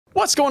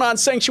What's going on,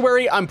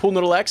 Sanctuary? I'm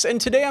PoolNoodleX,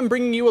 and today I'm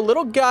bringing you a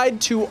little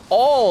guide to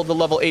all the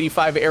level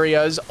 85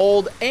 areas,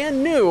 old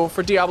and new,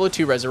 for Diablo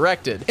 2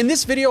 Resurrected. In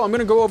this video, I'm going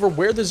to go over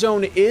where the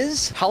zone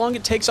is, how long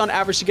it takes on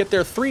average to get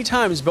there 3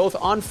 times, both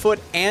on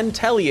foot and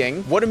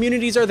tellying, what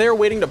immunities are there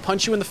waiting to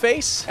punch you in the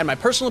face, and my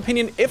personal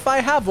opinion, if I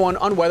have one,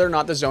 on whether or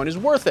not the zone is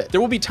worth it.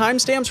 There will be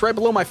timestamps right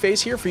below my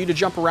face here for you to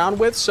jump around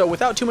with, so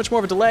without too much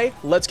more of a delay,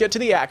 let's get to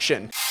the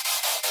action.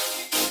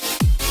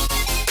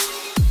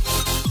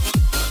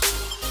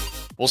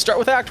 We'll start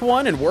with Act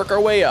 1 and work our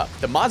way up.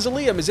 The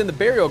Mausoleum is in the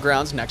burial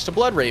grounds next to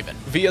Bloodraven.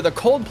 Via the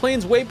Cold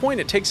Plains waypoint,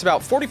 it takes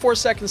about 44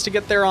 seconds to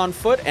get there on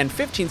foot and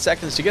 15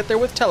 seconds to get there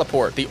with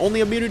teleport. The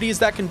only immunities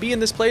that can be in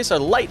this place are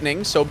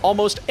lightning, so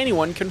almost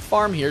anyone can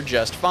farm here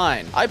just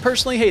fine. I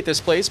personally hate this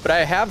place, but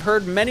I have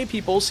heard many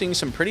people seeing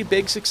some pretty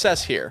big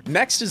success here.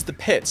 Next is the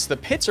Pits. The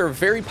Pits are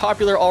very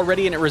popular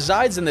already, and it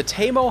resides in the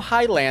Tamo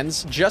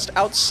Highlands just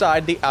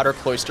outside the Outer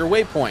Cloister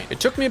waypoint.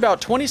 It took me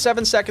about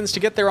 27 seconds to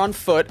get there on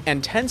foot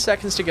and 10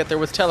 seconds to get there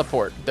with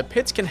teleport. The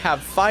pits can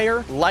have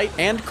fire, light,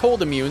 and cold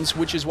immunes,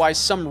 which is why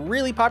some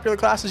really popular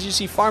classes you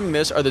see farming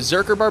this are the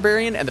Zerker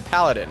Barbarian and the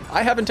Paladin.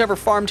 I haven't ever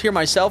farmed here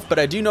myself, but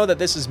I do know that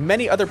this is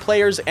many other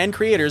players and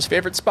creators'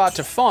 favorite spot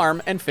to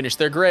farm and finish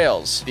their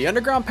grails. The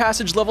Underground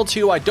Passage level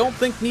 2 I don't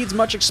think needs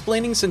much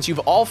explaining since you've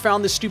all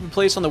found this stupid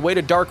place on the way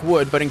to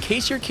Darkwood, but in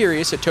case you're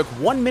curious, it took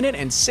 1 minute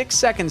and 6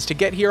 seconds to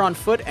get here on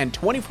foot and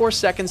 24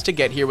 seconds to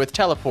get here with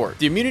teleport.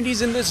 The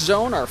immunities in this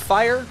zone are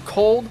fire,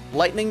 cold,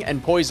 lightning,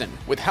 and poison.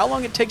 With how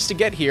long it takes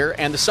to get here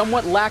and the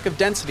somewhat lack of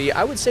density,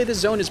 I would say this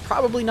zone is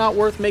probably not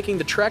worth making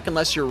the trek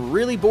unless you're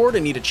really bored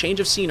and need a change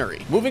of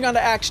scenery. Moving on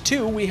to Act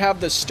 2, we have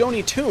the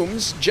Stony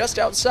Tombs just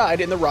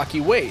outside in the Rocky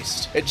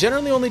Waste. It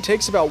generally only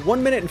takes about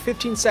 1 minute and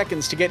 15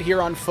 seconds to get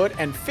here on foot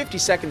and 50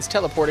 seconds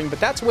teleporting, but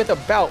that's with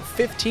about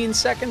 15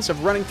 seconds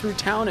of running through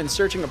town and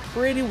searching a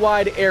pretty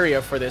wide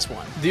area for this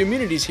one. The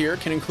immunities here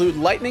can include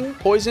lightning,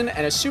 poison,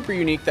 and a super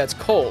unique that's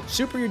cold.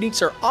 Super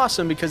uniques are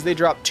awesome because they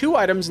drop 2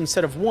 items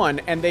instead of 1,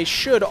 and they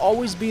should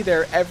always be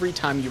there every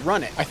time you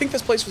run it. I think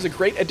this place was a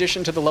great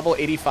addition to the level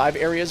 85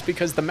 areas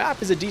because the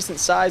map is a decent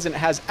size and it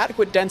has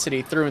adequate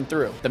density through and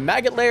through. The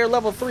Maggot Lair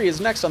level 3 is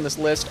next on this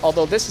list,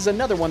 although this is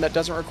another one that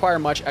doesn't require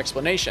much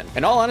explanation.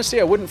 In all honesty,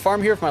 I wouldn't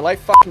farm here if my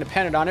life fucking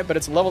depended on it, but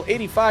it's a level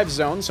 85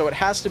 zone, so it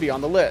has to be on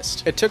the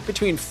list. It took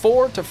between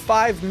 4 to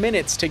 5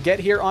 minutes to get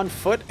here on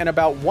foot and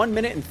about 1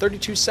 minute and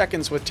 32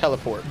 seconds with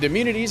teleport. The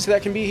immunities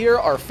that can be here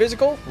are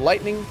physical,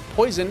 lightning,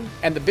 poison,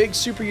 and the big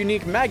super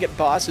unique Maggot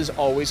boss is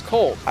always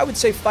cold. I would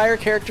say fire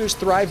characters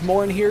thrive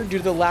more in here due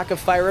to the lack of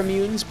fire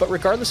immunes, but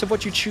regardless of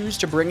what you choose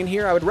to bring in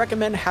here, I would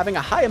recommend having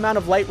a high amount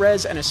of light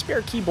res and a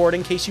spare keyboard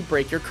in case you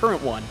break your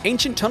current one.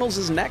 Ancient Tunnels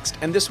is next,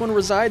 and this one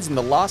resides in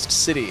the Lost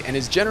City and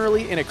is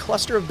generally in a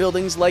cluster of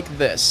buildings like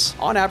this.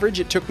 On average,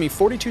 it took me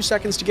 42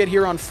 seconds to get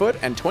here on foot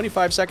and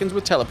 25 seconds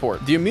with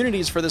teleport. The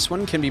immunities for this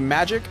one can be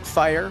magic,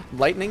 fire,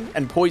 lightning,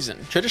 and poison.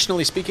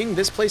 Traditionally speaking,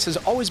 this place has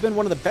always been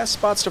one of the best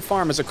spots to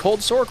farm as a cold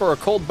sork or a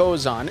cold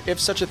boson, if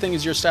such a thing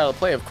is your style of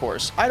play, of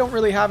course. I don't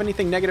really have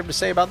anything negative to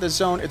say about this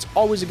zone. It's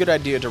always a good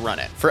idea to run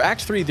it. For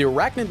Act 3, the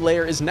Arachnid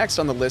Lair is next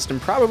on the list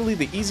and probably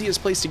the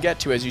easiest place to get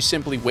to, as you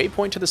simply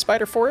waypoint to the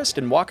spider forest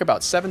and walk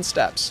about 7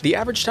 steps. The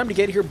average time to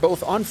get here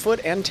both on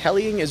foot and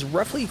tellying is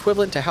roughly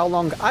equivalent to how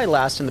long I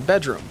last in the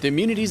bedroom. The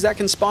immunities that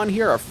can spawn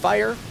here are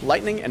fire,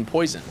 lightning, and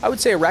poison. I would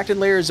say Arachnid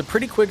Lair is a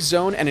pretty quick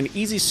zone and an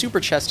easy super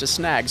chest to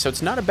snag, so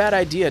it's not a bad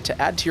idea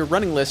to add to your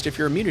running list if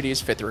your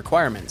immunities fit the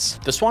requirements.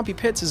 The Swampy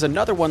Pits is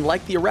another one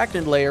like the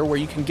Arachnid Lair where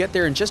you can get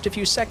there in just a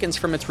few seconds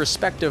from its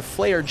respective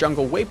flare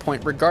jungle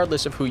waypoint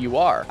regardless of who you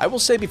are. I will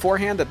say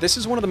beforehand that this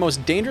is one of the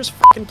most dangerous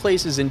fucking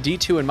places in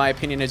D2 in my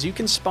opinion, as you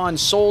can spawn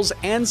souls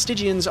and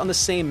Stygians on the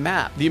same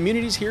map. The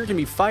immunities here can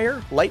be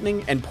fire,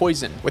 lightning, and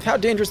poison. With how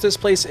dangerous this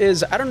place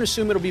is, I don't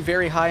assume it'll be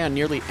very high on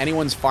nearly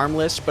anyone's farm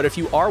list, but if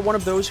you are one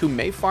of those who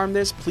may farm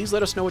this, please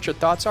let us know what your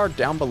thoughts are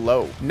down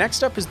below.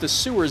 Next up is the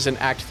sewers in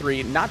Act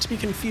 3, not to be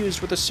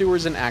confused with the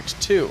sewers in Act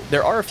 2.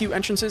 There are a few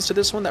entrances to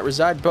this one that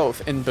reside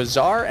both in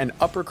Bazaar and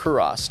Upper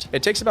Kurost.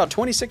 It takes about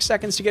 26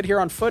 seconds to get here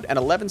on foot and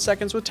 11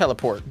 seconds with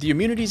teleport. The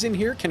immunities in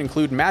here can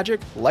include magic,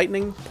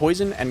 lightning,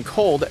 poison, and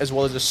cold, as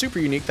well as a super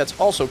unique that's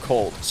also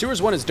cold.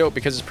 Sewers 1 is dope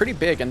because it's pretty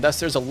big and thus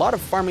there's a lot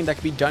of farming that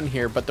can be done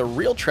here, but the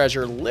real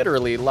treasure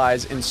literally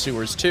lies in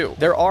Sewers 2.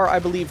 There are, I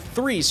believe,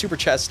 3 super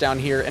chests down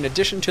here in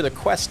addition to the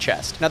quest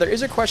chest. Now there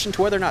is a question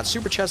to whether or not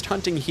super chest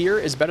hunting here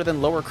is better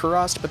than Lower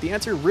Kurost, but the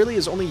answer really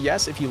is only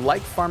yes if you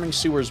like farming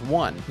Sewers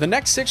 1. The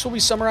next 6 will be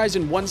summarized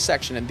in one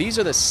section, and these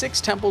are the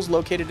 6 temples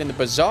located in the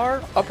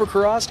Bazaar, Upper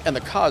Kurost, and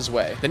the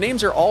Causeway. The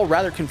names are all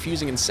rather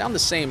confusing and sound the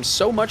same,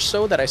 so much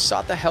so that I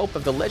sought the help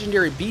of the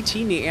legendary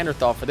BT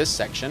Neanderthal for this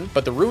section,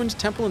 but the Ruined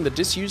Temple and the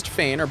Disused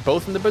Fane are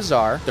both in the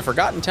Bazaar, the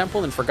Forgotten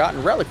Temple and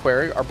Forgotten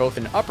Reliquary are both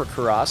in Upper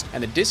Kurost,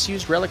 and the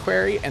Disused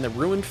Reliquary and the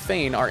Ruined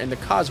Fane are in the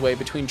Causeway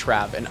between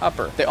Trav and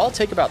Upper. They all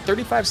take about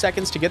 35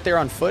 seconds to get there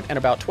on foot and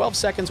about 12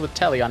 seconds with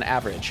telly on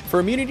average. For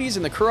immunities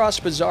in the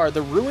Kurost Bazaar,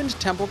 the Ruined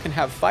Temple can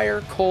have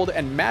fire, cold,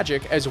 and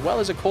magic, as well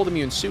as a cold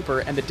immune super,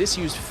 and the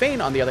Disused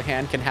Fane, on the other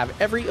hand, can have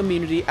every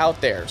immunity out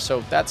there,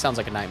 so that sounds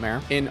like a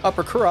nightmare. In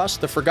Upper Kurost, Karos,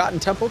 the Forgotten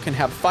Temple can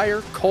have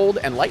fire, cold,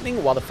 and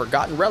lightning, while the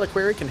Forgotten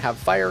Reliquary can have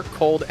fire,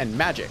 cold, and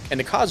magic. In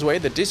the Causeway,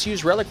 the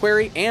Disused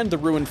Reliquary and the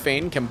Ruined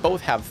Fane can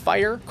both have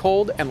fire,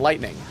 cold, and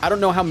lightning. I don't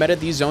know how meta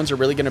these zones are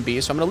really going to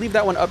be, so I'm going to leave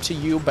that one up to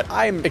you, but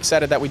I'm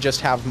excited that we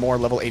just have more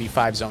level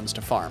 85 zones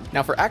to farm.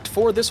 Now for Act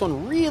 4, this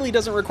one really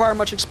doesn't require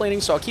much explaining,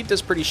 so I'll keep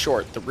this pretty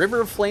short. The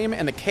River of Flame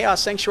and the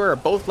Chaos Sanctuary are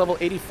both level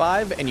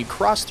 85, and you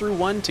cross through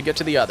one to get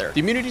to the other. The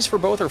immunities for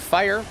both are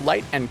fire,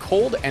 light, and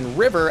cold, and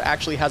River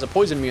actually has a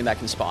poison immune that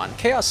can spawn.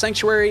 Chaos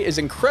Sanctuary is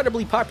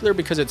incredibly popular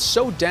because it's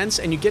so dense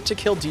and you get to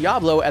kill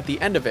Diablo at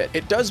the end of it.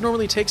 It does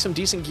normally take some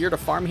decent gear to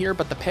farm here,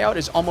 but the payout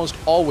is almost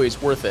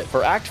always worth it.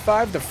 For Act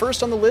 5, the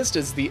first on the list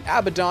is the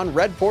Abaddon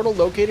Red Portal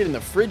located in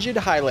the Frigid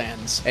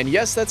Highlands. And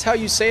yes, that's how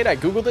you say it, I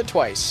googled it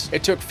twice.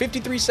 It took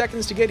 53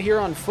 seconds to get here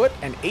on foot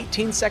and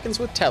 18 seconds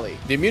with tele.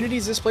 The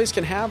immunities this place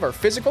can have are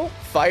physical,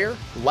 fire,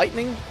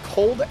 lightning,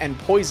 cold, and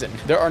poison.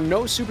 There are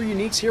no super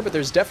uniques here, but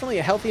there's definitely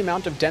a healthy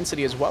amount of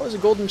density as well as a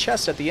golden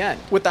chest at the end.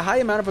 With the high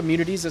amount of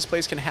immunities this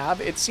place can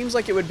have, it seems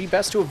like it would be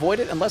best to avoid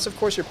it unless of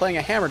course you're playing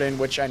a Hammerden,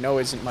 which I know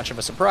isn't much of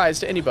a surprise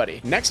to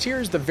anybody. Next here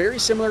is the very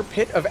similar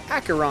Pit of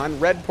Acheron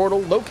Red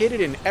Portal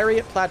located in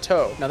Ariat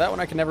Plateau. Now that one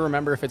I can never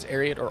remember if it's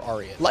Ariat or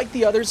Ariat. Like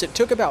the others, it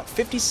took about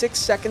 56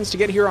 seconds to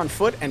get here on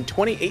foot and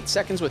 28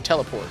 seconds with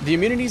teleport. The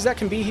immunities that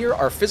can be here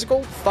are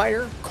physical,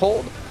 fire,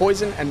 cold,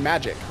 poison, and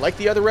magic. Like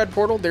the other Red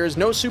Portal, there is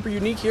no super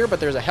unique here, but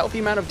there's a healthy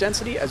amount of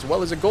density as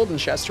well as a golden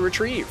chest to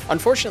retrieve.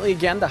 Unfortunately,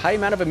 again, the high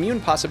amount of immune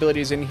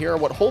possibilities in here are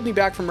what hold me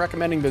back from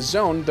recommending the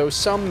zone, though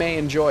some may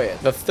enjoy it.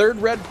 The third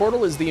Red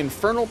Portal is the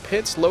Infernal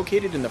Pits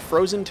located in the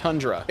Frozen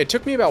Tundra. It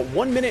took me about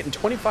 1 minute and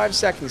 25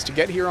 seconds to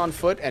get here on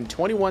foot and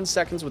 21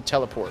 seconds with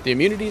teleport. The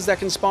immunities that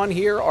can spawn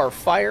here are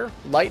fire,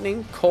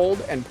 lightning,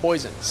 cold, and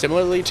poison.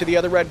 Similarly to the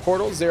other Red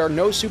Portals, there are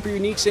no super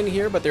uniques in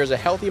here, but there's a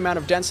healthy amount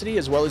of density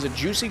as well as a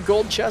juicy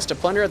gold chest to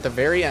plunder at the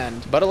very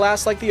end. But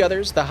alas, like the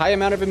others, the high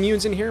amount of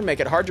immunes in here make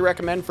it hard to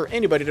recommend for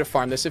anybody to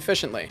farm this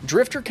efficiently.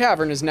 Drifter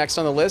Cavern is next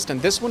on the list,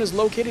 and this one is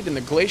located in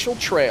the Glacial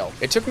Trail.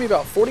 It took me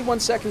about 41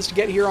 seconds to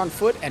get here on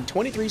foot and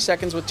 23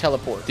 seconds with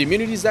teleport. The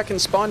immunities that can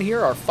spawn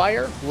here are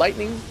fire,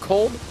 lightning,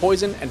 cold,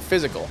 poison, and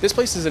physical. This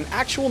place is an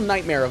actual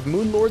nightmare of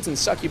moon lords and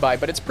succubi,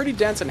 but it's pretty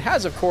dense and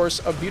has, of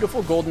course, a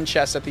beautiful golden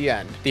chest at the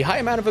end. The high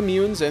amount of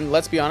immunes, and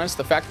let's be honest,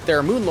 the fact that there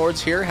are moon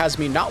lords here has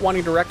me not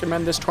wanting to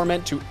recommend this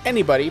torment to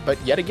anybody,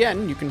 but yet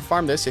again, you can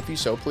farm this if you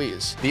so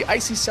please. The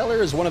Icy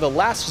Cellar is one of the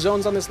last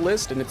zones on this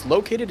list, and it's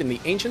located in the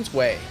Ancient's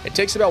Way. It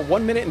takes about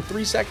 1 minute and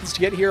 3 seconds to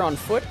get here on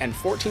foot and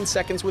 14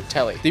 seconds with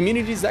tele. The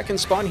immunities that can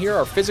spawn here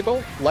are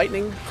physical,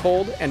 lightning,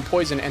 cold, and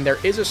poison, and there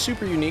is a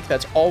super unique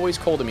that's always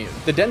cold immune.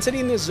 The density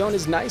in this zone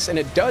is nice, and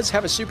it does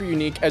have a super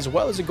unique as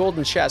well as a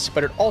golden chest,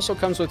 but it also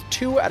comes with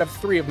 2 out of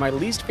 3 of my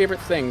least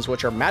favorite things,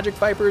 which are magic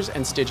vipers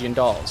and Stygian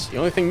dolls. The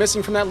only thing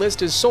missing from that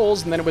list is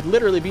souls, and then it would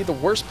literally be the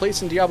worst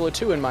place in Diablo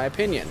 2 in my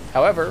opinion.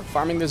 However,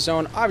 farming this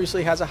zone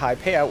obviously has a high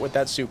payout with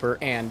that super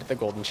and the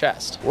golden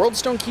chest.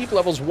 Worldstone Keep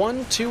levels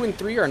 1, 2, and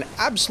 3 are an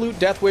absolute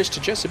death wish to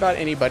just about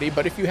anybody,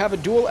 but if you have a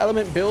dual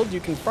element build, you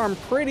can farm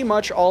pretty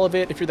much all of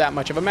it if you're that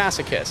much of a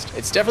masochist.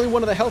 It's definitely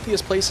one of the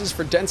healthiest places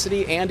for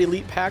density and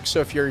elite packs, so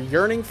if you're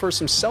yearning for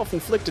some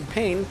self-inflicted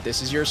pain,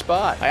 this is your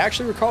spot. I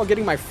actually recall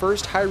getting my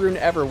first high rune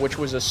ever, which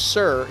was a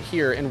Sir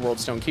here in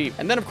Worldstone Keep.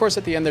 And then of course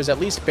at the end there's at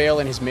least Bale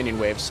and his minion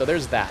waves, so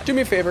there's that. Do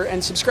me a favor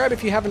and subscribe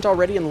if you haven't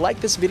already, and like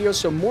this video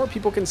so more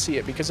people can see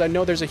it, because I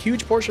know there's a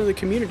huge portion of the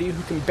community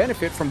who can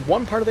benefit from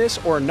one part of this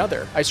or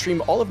another. I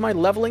stream all of my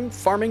leveling,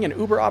 farming, and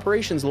Uber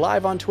operations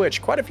live on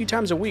Twitch quite a few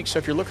times a week, so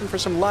if you're looking for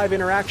some live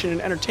interaction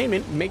and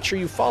entertainment, make sure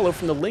you follow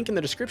from the link in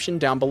the description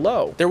down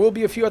below. There will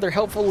be a few other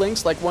helpful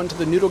links, like one to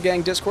the Noodle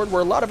Gang Discord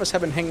where a lot of us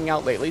have been hanging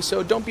out lately,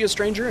 so don't be a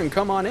stranger and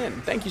come on in.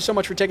 Thank you so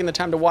much for taking the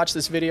time to watch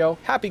this video.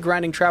 Happy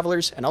grinding,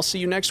 travelers, and I'll see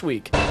you next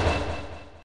week.